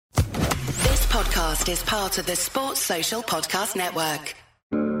podcast is part of the Sports Social Podcast Network.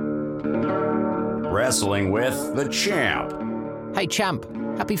 Wrestling with the Champ. Hey, Champ,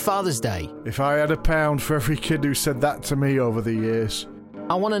 happy Father's Day. If I had £1 for every kid who said that to me over the years.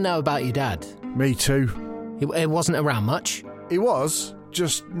 I want to know about your dad. Me too. He wasn't around much. He was,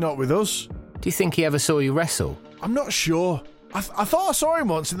 just not with us. Do you think he ever saw you wrestle? I'm not sure. I thought I saw him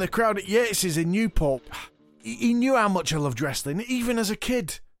once in the crowd at Yates's in Newport. He knew how much I loved wrestling, even as a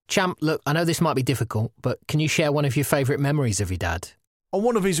kid. Champ, look, I know this might be difficult, but can you share one of your favourite memories of your dad? On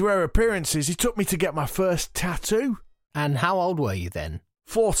one of his rare appearances, he took me to get my first tattoo. And how old were you then?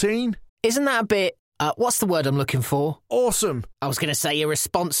 14. Isn't that a bit, what's the word I'm looking for? Awesome. I was going to say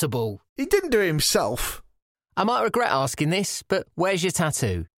irresponsible. He didn't do it himself. I might regret asking this, but where's your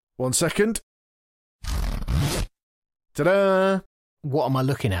tattoo? 1 second. Ta-da! What am I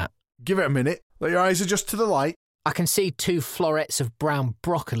looking at? Give it a minute. Let your eyes adjust to the light. I can see 2 florets of brown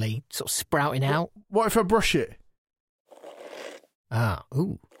broccoli sort of sprouting out. What if I brush it? That's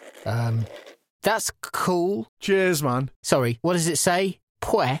cool. Cheers, man. Sorry, what does it say?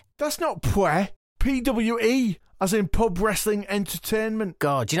 Pwe? That's not PWE. PWE, as in Pub Wrestling Entertainment.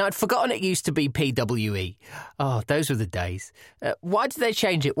 God, I'd forgotten it used to be PWE. Oh, those were the days. Why did they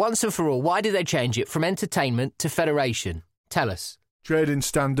change it once and for all? Why did they change it from entertainment to federation? Tell us. Trading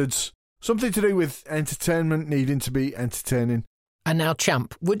standards. Something to do with entertainment needing to be entertaining. And now,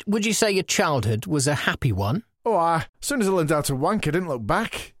 Champ, would you say your childhood was a happy one? Oh, as soon as I learned how to wank, I didn't look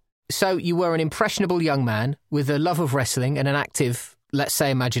back. So you were an impressionable young man with a love of wrestling and an active, let's say,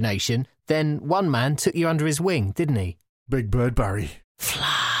 imagination. Then one man took you under his wing, didn't he? Big Bird Barry. Fly.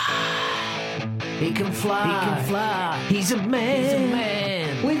 He can fly. He can fly. He's a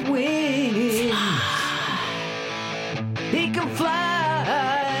man. With wings. He can fly.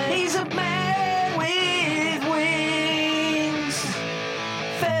 He's a man with wings.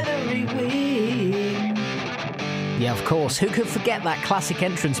 Feathery wings. Yeah, of course. Who could forget that classic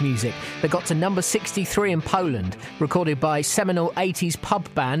entrance music that got to number 63 in Poland, recorded by seminal 80s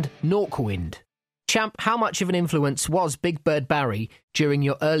pub band Norkwind? Champ, how much of an influence was Big Bird Barry during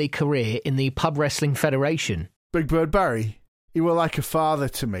your early career in the Pub Wrestling Federation? Big Bird Barry? He were like a father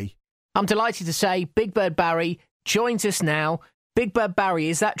to me. I'm delighted to say Big Bird Barry joins us now. Big Bird Barry,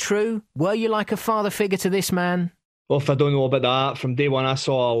 is that true? Were you like a father figure to this man? Well, if I don't know about that, from day one I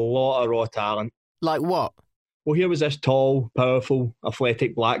saw a lot of raw talent. Like what? Well, here was this tall, powerful,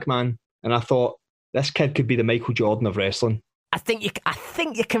 athletic black man, and I thought, this kid could be the Michael Jordan of wrestling. I think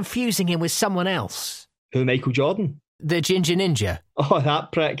you're confusing him with someone else. Who, Michael Jordan? The Ginger Ninja. Oh,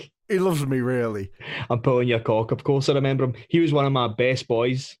 that prick. He loves me, really. I'm pulling your cock. Of course I remember him. He was one of my best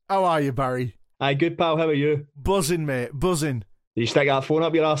boys. How are you, Barry? Aye, good pal, how are you? Buzzing, mate, buzzing. Did you stick that phone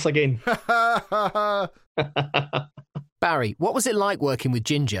up your arse again? Barry, what was it like working with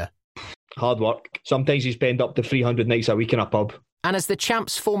Ginger? Hard work. Sometimes you spend up to 300 nights a week in a pub. And as the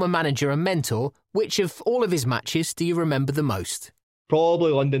Champ's former manager and mentor, which of all of his matches do you remember the most?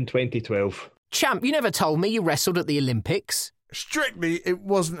 Probably London 2012. Champ, you never told me you wrestled at the Olympics. Strictly, it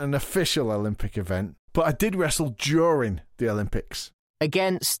wasn't an official Olympic event, but I did wrestle during the Olympics.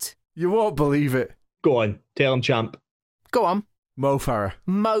 Against? You won't believe it. Go on, tell him, champ. Go on. Mo Farah.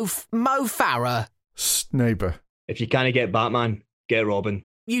 Mo Farah? Neighbour. If you can't get Batman, get Robin.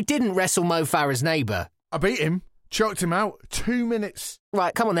 You didn't wrestle Mo Farah's neighbour. I beat him. Choked him out. 2 minutes.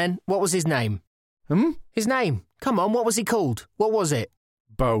 Right, come on then. What was his name? His name. Come on, what was he called? What was it?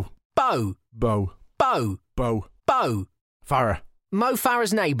 Bo. Bo. Bo. Bo. Bo. Bo. Farah. Mo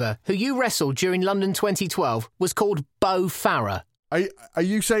Farah's neighbour, who you wrestled during London 2012, was called Bo Farah. Are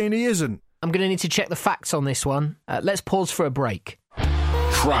you saying he isn't? I'm going to need to check the facts on this one. Let's pause for a break.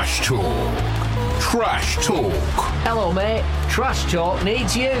 Trash Talk. Trash Talk. Hello, mate. Trash Talk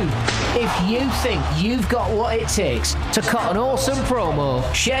needs you. If you think you've got what it takes to cut an awesome promo,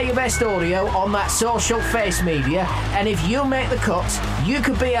 share your best audio on that social face media, and if you make the cut, you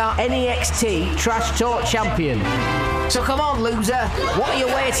could be our NEXT Trash Talk champion. So come on, loser. What are you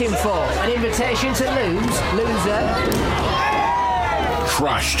waiting for? An invitation to lose, loser?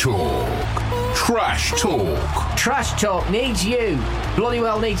 Trash Talk. Trash Talk. Trash Talk needs you. Bloody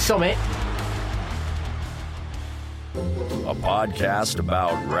well needs summit. A podcast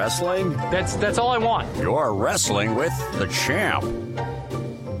about wrestling? That's all I want. You're wrestling with the Champ.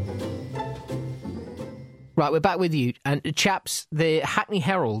 Right, we're back with you. And chaps, the Hackney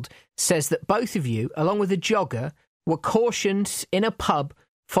Herald says that both of you, along with the jogger, were cautioned in a pub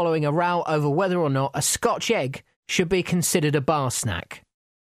following a row over whether or not a Scotch egg should be considered a bar snack.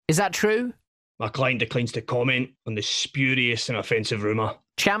 Is that true? My client declines to comment on the spurious and offensive rumour.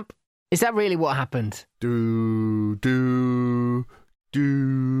 Champ, is that really what happened? Do.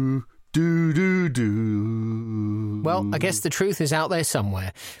 Well, I guess the truth is out there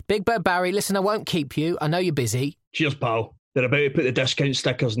somewhere. Big Bird Barry, listen, I won't keep you. I know you're busy. Cheers, pal. They're about to put the discount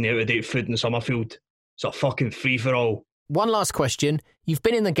stickers in the out-of-date food in Summerfield. It's a fucking free-for-all. One last question. You've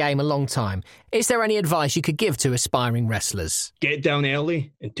been in the game a long time. Is there any advice you could give to aspiring wrestlers? Get down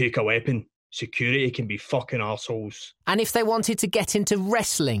early and take a weapon. Security can be fucking arseholes. And if they wanted to get into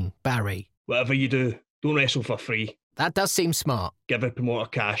wrestling, Barry? Whatever you do, don't wrestle for free. That does seem smart. Give a promoter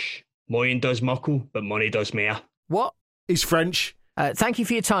cash. Moying does muckle, but money does mair. What? He's French. Thank you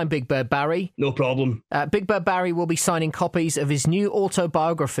for your time, Big Bird Barry. No problem. Big Bird Barry will be signing copies of his new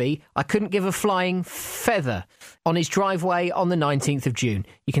autobiography, I Couldn't Give a Flying Feather, on his driveway on the 19th of June.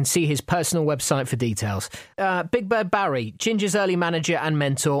 You can see his personal website for details. Big Bird Barry, Ginger's early manager and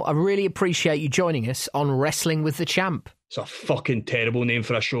mentor, I really appreciate you joining us on Wrestling with the Champ. It's a fucking terrible name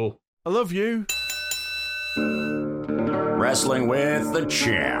for a show. I love you. Wrestling with the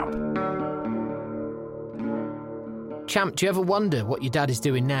Champ. Champ, do you ever wonder what your dad is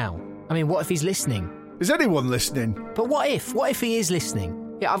doing now? I mean, what if he's listening? Is anyone listening? But what if? What if he is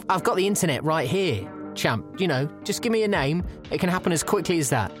listening? Yeah, I've got the internet right here. Champ, you know, just give me a name. It can happen as quickly as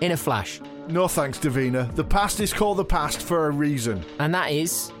that, in a flash. No thanks, Davina. The past is called the past for a reason. And that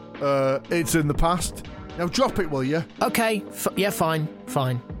is? It's in the past. Now drop it, will you? Okay, yeah, fine.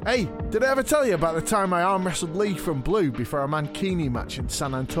 Hey, did I ever tell you about the time I arm wrestled Lee from Blue before a Mankini match in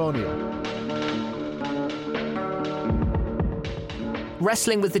San Antonio?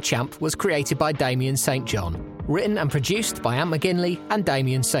 Wrestling with the Champ was created by Damien St. John. Written and produced by Ant McGinley and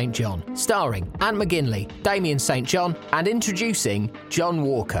Damien St. John. Starring Ant McGinley, Damien St. John, and introducing John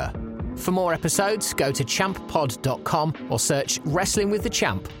Walker. For more episodes, go to champpod.com or search Wrestling with the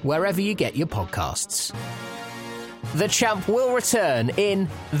Champ wherever you get your podcasts. The Champ will return in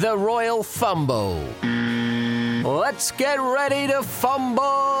The Royal Fumble. Let's get ready to fumble!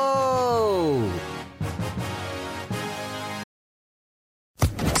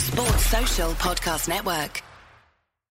 Sports Social Podcast Network.